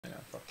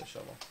Fuck the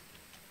shovel.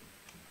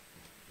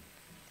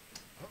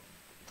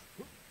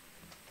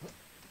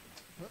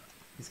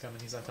 He's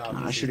coming. He's on top.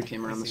 I should have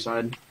came around the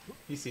side.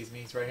 He sees me.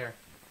 He's right here.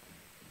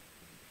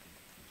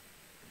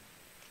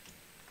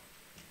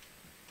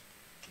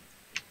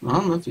 I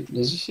don't know if he...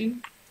 Does he see you?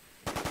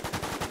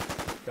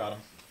 Got him.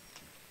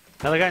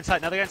 Another guy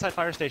inside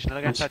fire station.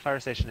 Another guy inside fire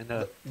station in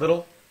the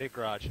Little. big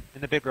garage.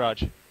 In the big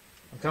garage.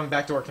 I'm coming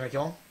back door. Can I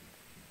kill him?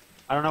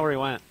 I don't know where he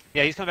went.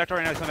 Yeah, he's coming back door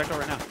right now. He's coming back door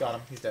right now. Got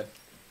him. He's dead.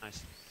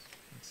 Nice.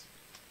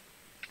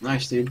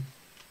 Nice, dude.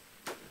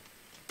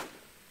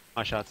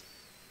 My shots.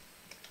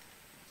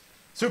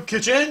 Soup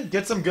kitchen.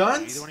 Get some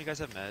guns. Either one of you guys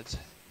have meds?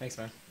 Thanks,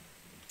 man.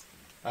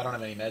 I don't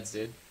have any meds,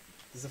 dude.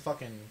 This is a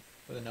fucking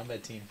with a no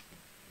med team.